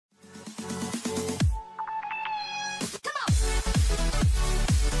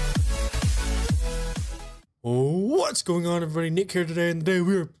What's going on, everybody? Nick here today, and today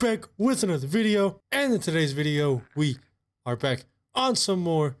we are back with another video. And in today's video, we are back on some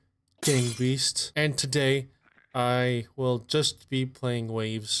more Gang Beasts. And today, I will just be playing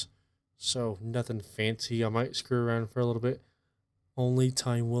waves, so nothing fancy. I might screw around for a little bit. Only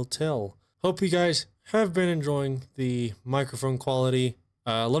time will tell. Hope you guys have been enjoying the microphone quality.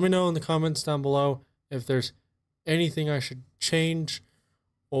 Let me know in the comments down below if there's anything I should change,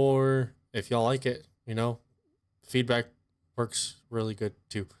 or if y'all like it, you know. Feedback works really good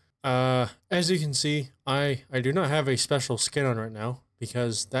too. As you can see, I do not have a special skin on right now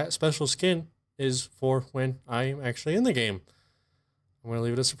because that special skin is for when I am actually in the game. I'm going to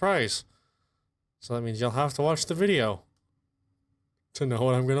leave it a surprise. So that means you'll have to watch the video to know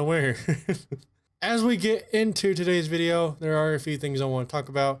what I'm going to wear. As we get into today's video, there are a few things I want to talk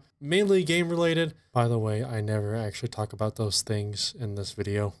about, mainly game related. By the way, I never actually talk about those things in this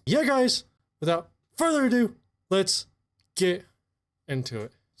video. Yeah, guys, without further ado, let's get into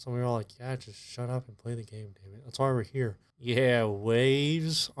it. Some of you are all like, yeah, just shut up and play the game, damn it. That's why we're here. Yeah,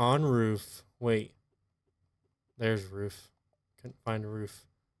 waves on roof. Wait. There's roof. Couldn't find a roof.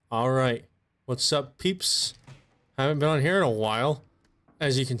 Alright. What's up, peeps? Haven't been on here in a while.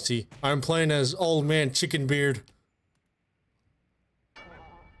 As you can see, I'm playing as Old Man Chicken Beard.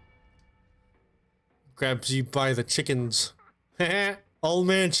 Grabs you by the chickens. Old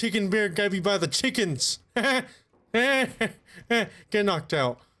Man Chicken Beard grab you by the chickens. Get knocked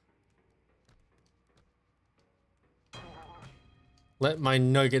out. Let my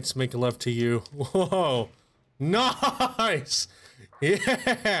nuggets make love to you. Whoa. Nice.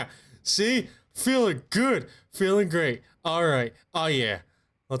 Yeah. See? Feeling good. Feeling great. Alright. Oh yeah.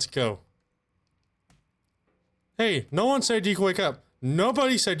 Let's go. Hey, no one said you could wake up.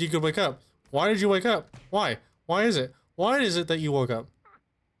 Nobody said you could wake up. Why did you wake up? Why? Why is it? Why is it that you woke up?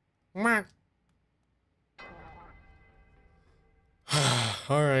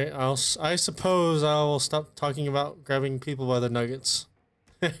 Alright, I suppose I will stop talking about grabbing people by the nuggets.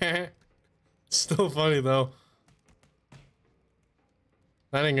 Still funny though.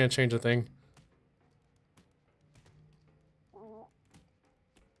 That ain't gonna change a thing.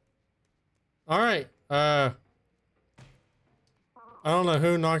 Alright, I don't know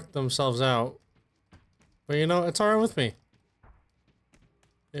who knocked themselves out, but you know, it's alright with me.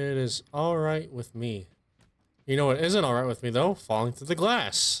 It is alright with me. You know what isn't alright with me though? Falling through the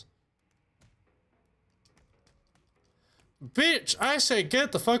glass. Bitch! I say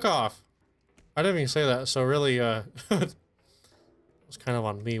get the fuck off! I didn't even say that, so really, it was kind of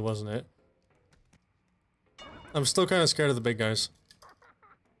on me, wasn't it? I'm still kind of scared of the big guys.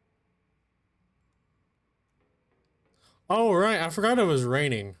 Oh, right, I forgot it was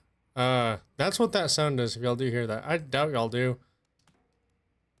raining. That's what that sound is, if y'all do hear that. I doubt y'all do.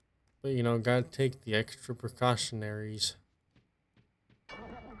 But, you know, gotta take the extra precautionaries.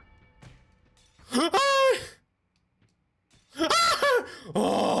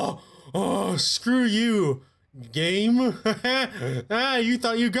 Oh, screw you, game. You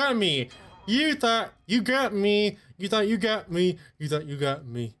thought you got me. You thought you got me. You thought you got me. You thought you got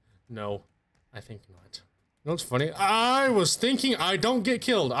me. No, I think not. You know what's funny? I was thinking I don't get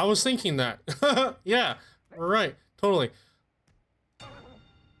killed. I was thinking that. Yeah, right, totally.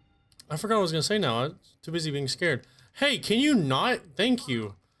 I forgot what I was gonna say now. I'm too busy being scared. Hey, can you not? Thank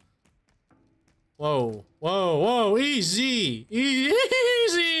you. Whoa, whoa, whoa, easy! Easy!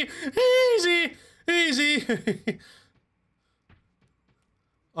 Easy! Easy!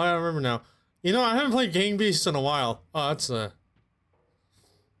 Oh, I remember now. You know, I haven't played Gang Beasts in a while. Oh, that's a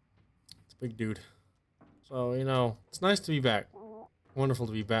big dude. So, you know, it's nice to be back. Wonderful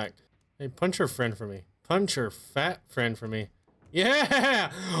to be back. Hey, punch your friend for me. Punch your fat friend for me.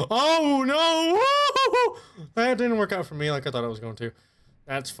 Yeah! Oh no! Woo! That didn't work out for me like I thought it was going to.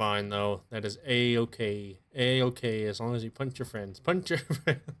 That's fine though. That is A-okay. A-okay as long as you punch your friends. Punch your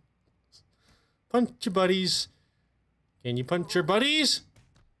friends. Punch your buddies. Can you punch your buddies?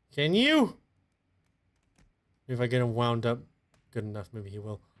 Can you? If I get him wound up good enough, maybe he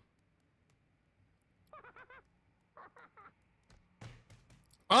will.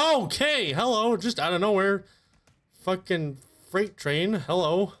 Okay, hello, just out of nowhere. Fucking freight train,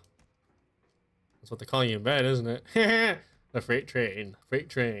 hello. That's what they call you in bed, isn't it? The freight train, freight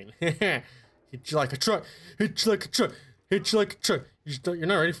train. Hit you like a truck, hit you like a truck, hit you like a truck. You're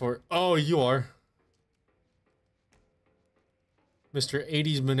not ready for it. Oh, you are. Mr.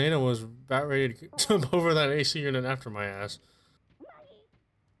 80s Banana was about ready to jump over that AC unit after my ass.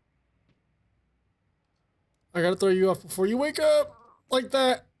 I gotta throw you off before you wake up. Like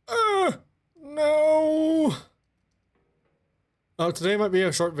that. No. Oh, today might be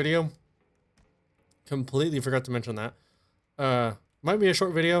a short video. Completely forgot to mention that. Might be a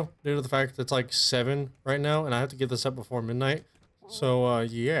short video due to the fact that it's like 7 right now, and I have to get this up before midnight. So,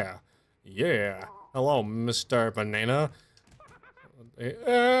 yeah. Yeah. Hello, Mr. Banana.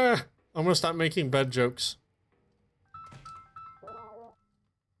 I'm gonna stop making bad jokes.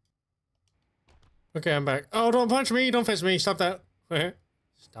 Okay, I'm back. Oh, don't punch me! Don't face me! Stop that!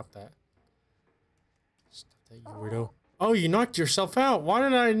 Stop that. Stop that, you weirdo. Oh, you knocked yourself out! Why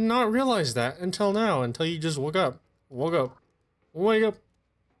did I not realize that until now? Until you just woke up. Woke up. Wake up!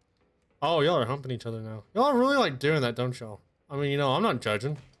 Oh, y'all are humping each other now. Y'all really like doing that, don't y'all? I mean, you know, I'm not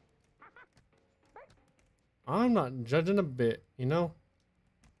judging. I'm not judging a bit, you know?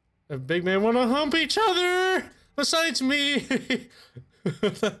 If big men want to hump each other, besides me,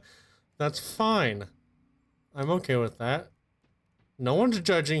 that's fine. I'm okay with that. No one's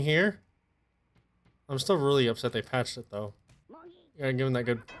judging here. I'm still really upset they patched it, though. You gotta give him that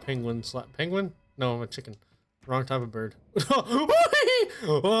good penguin slap. Penguin? No, I'm a chicken. Wrong type of bird.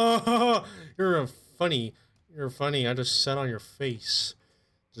 Oh, you're funny. You're funny. I just sat on your face.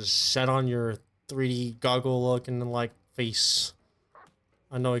 Just sat on your 3D goggle looking like face.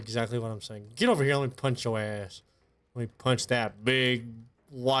 I know exactly what I'm saying. Get over here, let me punch your ass. Let me punch that big,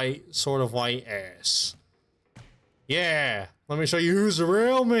 white, sort of white ass. Yeah, let me show you who's the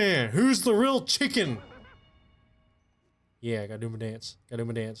real man. Who's the real chicken? Yeah, gotta do my dance. Gotta do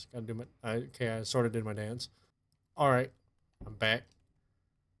my dance. Gotta do my... okay, I sort of did my dance. Alright, I'm back.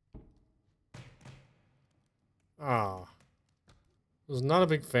 Ah. I was not a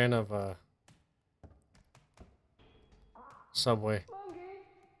big fan of, Subway.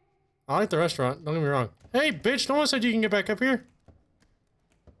 I like the restaurant, don't get me wrong. Hey, bitch, no one said you can get back up here.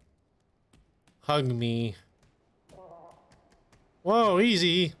 Hug me. Whoa,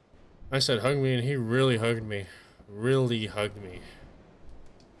 easy. I said hug me and he really hugged me. Really hugged me.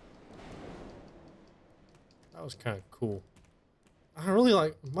 That was kind of cool. I really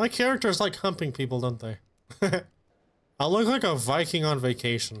like... my characters like humping people, don't they? I look like a Viking on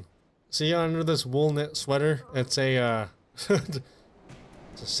vacation. See under this wool knit sweater? It's a, it's a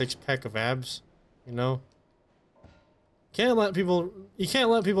 6-pack of abs, you know? Can't let people... you can't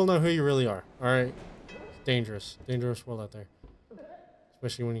let people know who you really are, alright? It's dangerous. Dangerous world out there.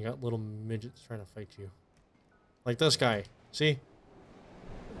 Especially when you got little midgets trying to fight you. Like this guy. See?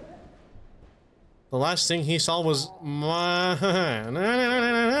 The last thing he saw was my...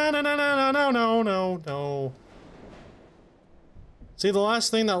 no. See, the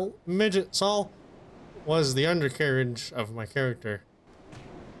last thing that midget saw was the undercarriage of my character.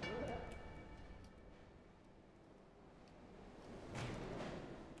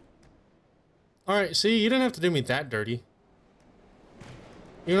 Alright, see, you didn't have to do me that dirty.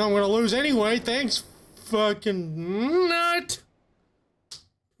 You know I'm gonna lose anyway, thanks, fucking nut!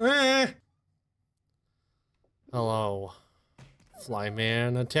 Hello.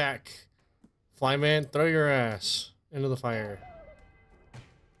 Flyman, attack. Flyman, throw your ass into the fire.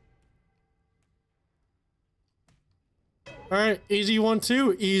 Alright, easy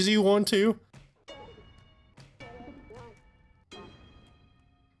 1-2, easy 1-2.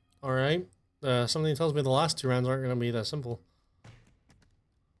 Alright, something tells me the last 2 rounds aren't gonna be that simple.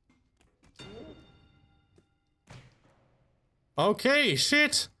 Okay,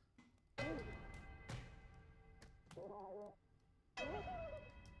 shit!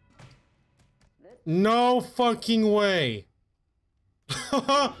 No fucking way!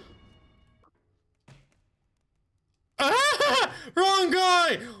 Ah! Wrong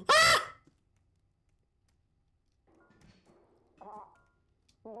guy! Ah!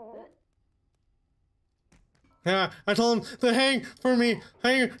 Yeah, I told him to hang for me.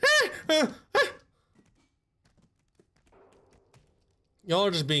 Hang. Y'all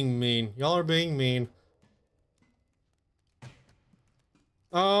are just being mean. Y'all are being mean.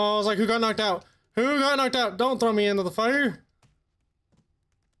 Oh, I was like, who got knocked out? Who got knocked out? Don't throw me into the fire.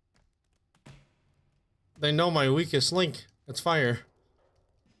 They know my weakest link. It's fire.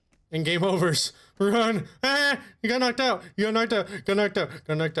 And game overs. Run. Ah! You got knocked out. You got knocked out. Got knocked out.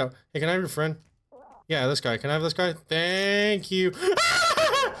 Got knocked out. Hey, can I have your friend? Yeah, this guy. Can I have this guy? Thank you.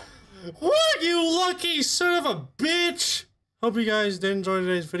 Ah! What, you lucky son of a bitch! Hope you guys did enjoy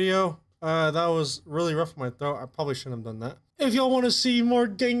today's video. That was really rough on my throat. I probably shouldn't have done that. If y'all want to see more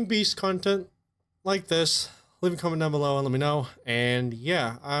Gang Beast content like this, leave a comment down below and let me know. And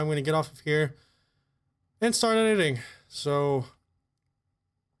yeah, I'm going to get off of here and start editing. So,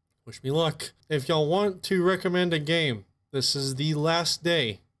 wish me luck. If y'all want to recommend a game, this is the last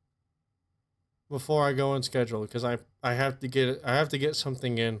day before I go on schedule, because I have to get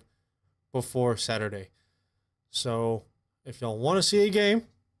something in before Saturday. So if y'all want to see a game,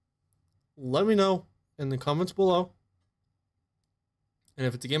 let me know. in the comments below. And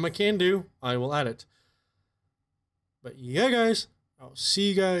if it's a game I can do, I will add it. But yeah, guys, I'll see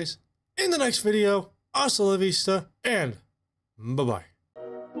you guys in the next video. Hasta la vista, and bye-bye.